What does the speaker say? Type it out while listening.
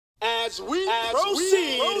as we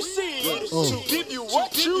proceed to give you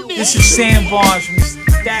what you need. This is Sam Barnes from the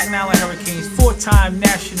Staten Island Hurricanes, 4-time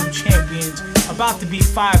national champions, about to be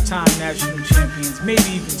 5-time national champions, maybe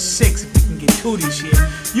even 6 if we can get 2 this year.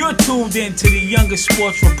 You're tuned in to the youngest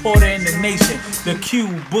sports reporter in the nation, the Q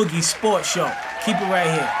Boogie Sports Show. Keep it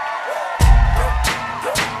right here.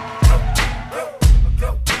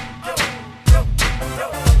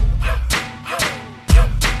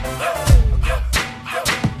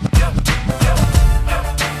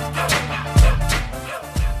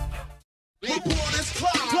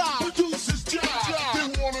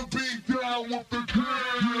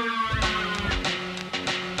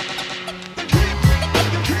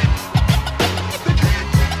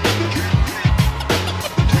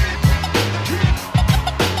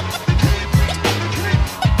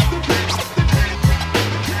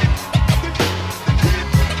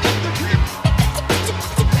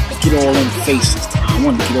 Get all in faces. I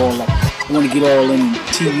want to get all up. I want to get all in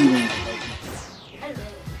TV land.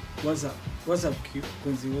 What's up? What's up,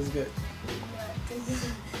 Quincy? What's good?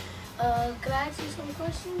 Could I ask you some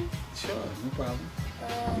questions? Sure, no problem.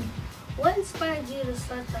 What inspired you to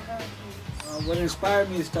start the Hurricanes? What inspired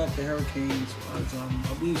me to start the Hurricanes was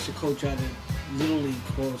we used to coach at a little league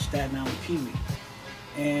called Staten Island Pee Wee,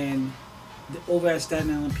 and over at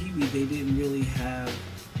Staten Island Pee Wee, they didn't really have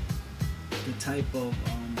the type of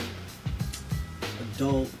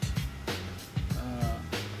adult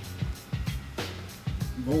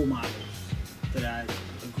role models that I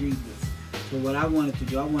agreed with. So what I wanted to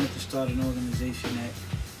do, I wanted to start an organization that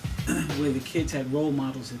where the kids had role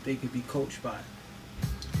models that they could be coached by,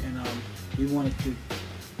 and we wanted to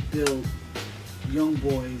build young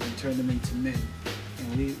boys and turn them into men,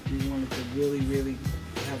 and we wanted to really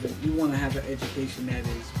have we want to have an education that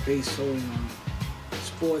is based solely on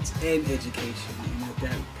sports and education, and at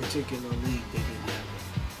that particular league they didn't have it.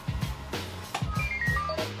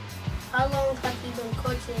 How long have you been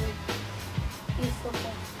coaching youth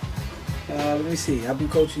football? Let me see. I've been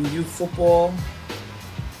coaching youth football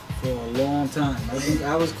for a long time.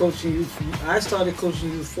 I was coaching youth. I started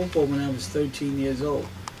coaching youth football when I was 13 years old,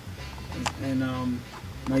 and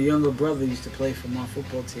my younger brother used to play for my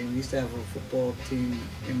football team. We used to have a football team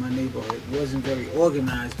in my neighborhood. It wasn't very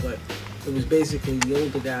organized, but it was basically the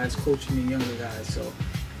older guys coaching the younger guys. So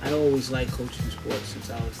I always liked coaching sports since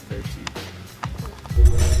I was 13.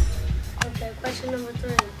 Okay, question number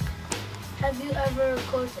 3. Have you ever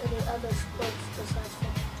coached any other sports besides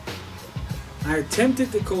football? I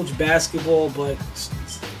attempted to coach basketball, but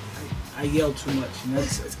I yelled too much. You know,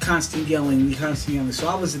 it's constant yelling, So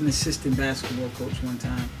I was an assistant basketball coach one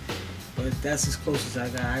time, but that's as close as I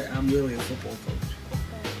got. I'm really a football coach.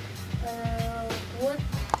 Okay.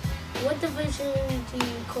 What division do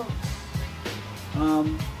you coach?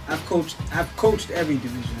 I've coached every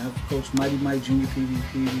division. I've coached Mighty Mike, Junior PV,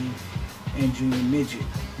 and Junior Midget.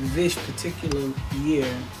 This particular year,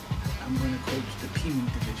 I'm going to coach the Pee Wee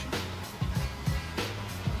division.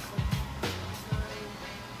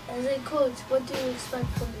 As a coach, what do you expect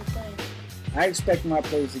from your players? I expect my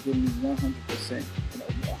players to give me 100%,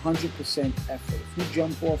 100% effort. If you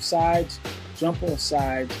jump off sides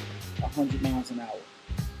 100 miles an hour.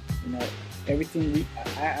 You know, everything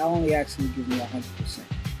I only ask them to give me 100%,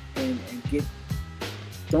 and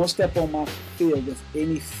don't step on my field with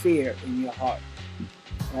any fear in your heart,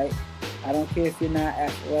 right? I don't care if you're not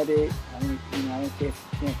athletic. I don't care if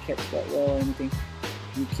you can't catch that well or anything.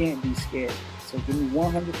 You can't be scared. So give me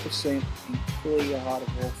 100% and clear your heart of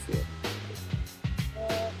all fear.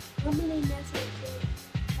 How many national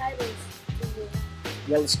titles do you have?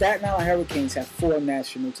 Well, the Staten Island Hurricanes have 4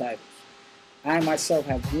 national titles. I myself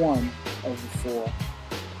have 1 of the 4.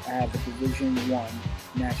 I have a Division I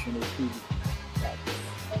national Pee Wee title.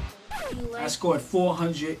 I scored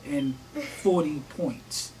 440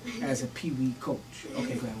 points as a Pee Wee coach.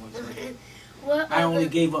 Okay, go ahead. I only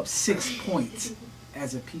gave up 6 points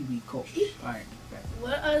as a Pee Wee coach. All right.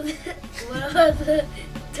 What are the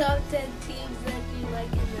top 10 teams that you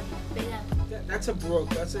like in the Big Apple? That's a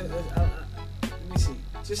broke. Let me see.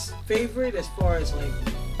 Just favorite as far as like,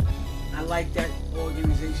 I like that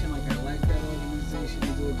organization. Like I like that organization.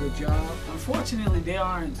 They do a good job. Unfortunately, there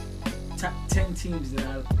aren't top 10 teams that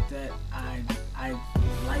I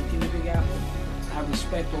like in the Big Apple. I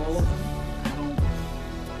respect all of them. I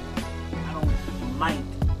don't like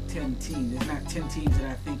 10 teams. There's not 10 teams that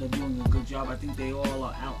I think are doing a good job. I think they all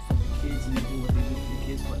are out for the kids and they do what they do for the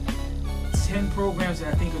kids. But 10 programs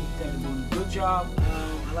that I think that are doing a good job.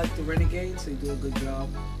 I like the Renegades. They do a good job.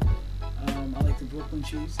 I like the Brooklyn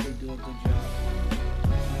Chiefs. They do a good job. I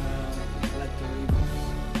like the Ravens.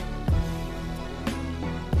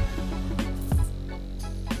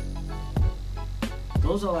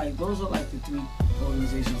 those are like the three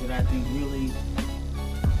organizations that I think really,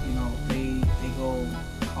 you know, they go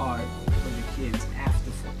hard for the kids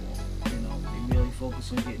after football. You know, they really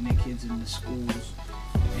focus on getting their kids into schools,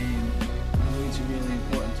 and it's really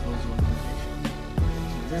important to those organizations.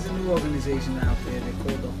 There's a new organization out there. They're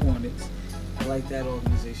called the Hornets. I like that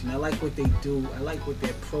organization. I like what they do. I like what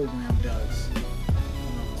their program does.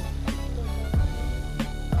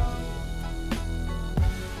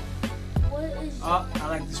 I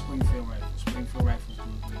like the Springfield Rifles. Springfield Rifles do a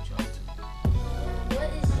great job too. What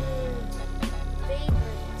is your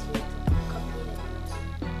favorite team to compete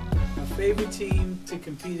against? My favorite team to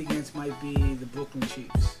compete against might be the Brooklyn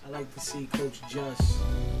Chiefs. I like to see Coach Just.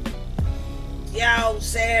 Yo,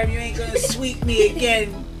 Sam, you ain't gonna sweep me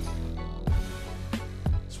again.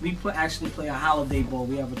 So we actually play a holiday bowl.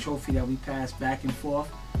 We have a trophy that we pass back and forth.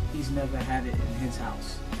 He's never had it in his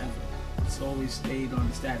house, ever. It's always stayed on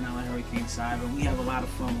the Staten Island Hurricanes side, but we have a lot of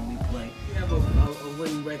fun when we play. We have a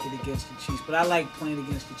winning record against the Chiefs, but I like playing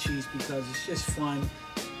against the Chiefs because it's just fun.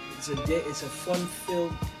 It's a day of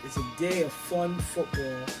fun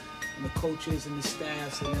football, and the coaches and the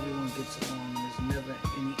staffs and everyone gets along. There's never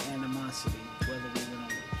any animosity, whether we win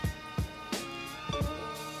or lose.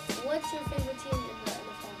 What's your favorite team in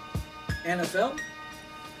the NFL? NFL?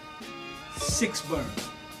 Sixburg.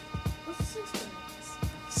 What's Sixburg?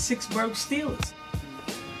 Sixburg Steelers.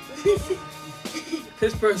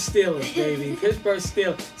 Pittsburgh Steelers, baby. Pittsburgh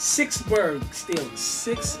Steelers. Sixburg Steelers.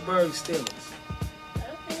 Sixburg Steelers.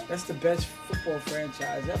 Okay. That's the best football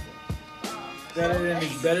franchise ever.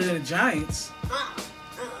 Better than the Giants. I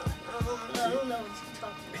don't know what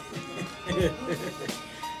you're talking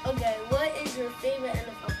about. Okay, what is your favorite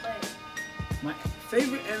NFL player? My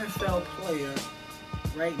favorite NFL player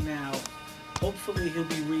right now, hopefully he'll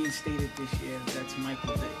be reinstated this year. That's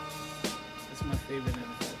Michael Vick. That's my favorite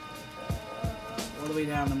NFL player. All the way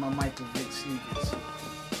down to my Michael Vick sneakers.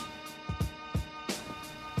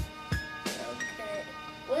 Okay.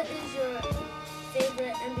 What is your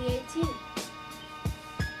favorite NBA team?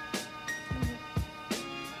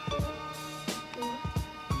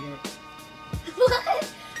 What?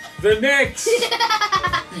 The Knicks!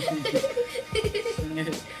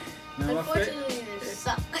 Now, Unfortunately, they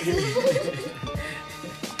suck.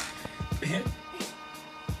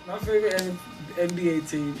 my favorite NBA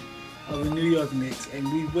team are the New York Knicks, and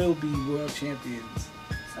we will be world champions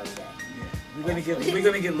Someday. Yeah, we're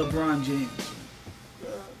gonna get LeBron James.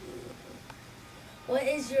 What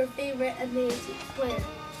is your favorite NBA player?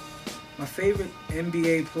 My favorite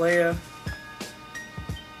NBA player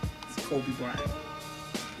is Kobe Bryant.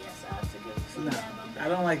 Yes, I have to give him some Nah, dab on that. I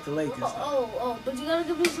don't like the Lakers. Oh, but you gotta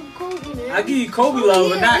give me some Kobe, man. I give you Kobe love,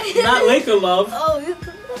 but not Laker love. Oh, you.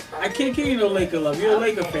 I can't give you no Laker love. You're a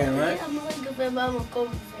Laker fan, right? Yeah, I'm a Laker fan, but I'm a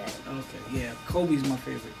Kobe fan. Okay, yeah, Kobe's my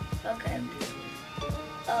favorite. Okay.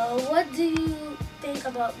 NBA. What do you think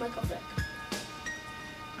about Michael Vick?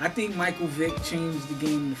 I think Michael Vick changed the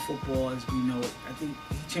game of football as we know it. I think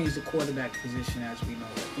he changed the quarterback position as we know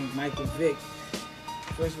it. I think Michael Vick,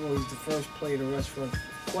 first of all, he's the first player to rush for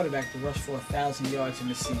quarterback to rush for 1,000 yards in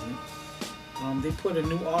the season. They put a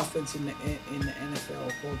new offense in the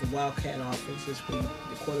NFL called the Wildcat offense. That's where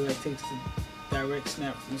the quarterback takes the direct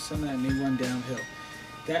snap from the center and they run downhill.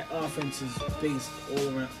 That offense is based all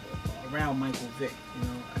around Michael Vick. You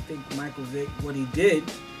know, I think Michael Vick, what he did,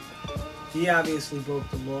 he obviously broke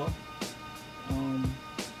the law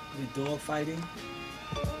with dog fighting.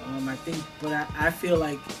 I feel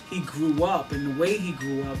like he grew up, and the way he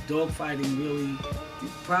grew up, dog fighting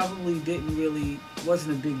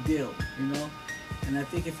wasn't a big deal, you know. And I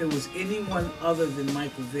think if it was anyone other than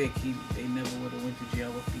Michael Vick, they never would have went to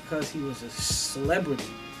jail. But because he was a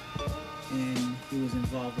celebrity and he was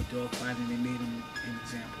involved with dog fighting, they made him an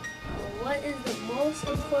example. What is the most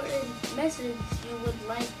important message you would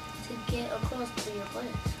like to get across to your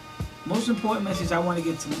players? Most important message I want to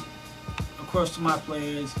get across to my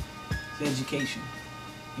players is education.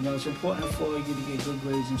 You know, it's important for you to get good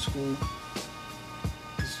grades in school.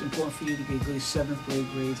 It's important for you to get good 7th grade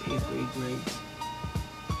grades, 8th grade grades.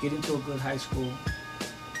 Get into a good high school.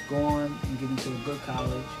 Go on and get into a good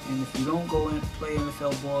college. And if you don't go and play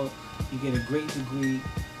NFL ball, you get a great degree,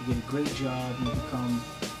 you get a great job, you become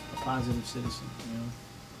a positive citizen, you know.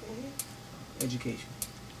 Education.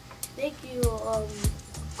 Thank you,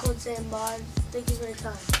 Coach Sam Barnes. Thank you for your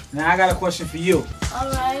time. Now I got a question for you. All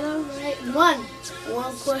right. One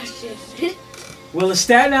question. Will the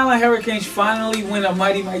Staten Island Hurricanes finally win a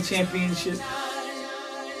Mighty Might championship?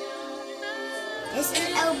 This is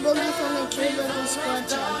Boogie from the Cleveland Squad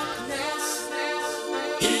Channel.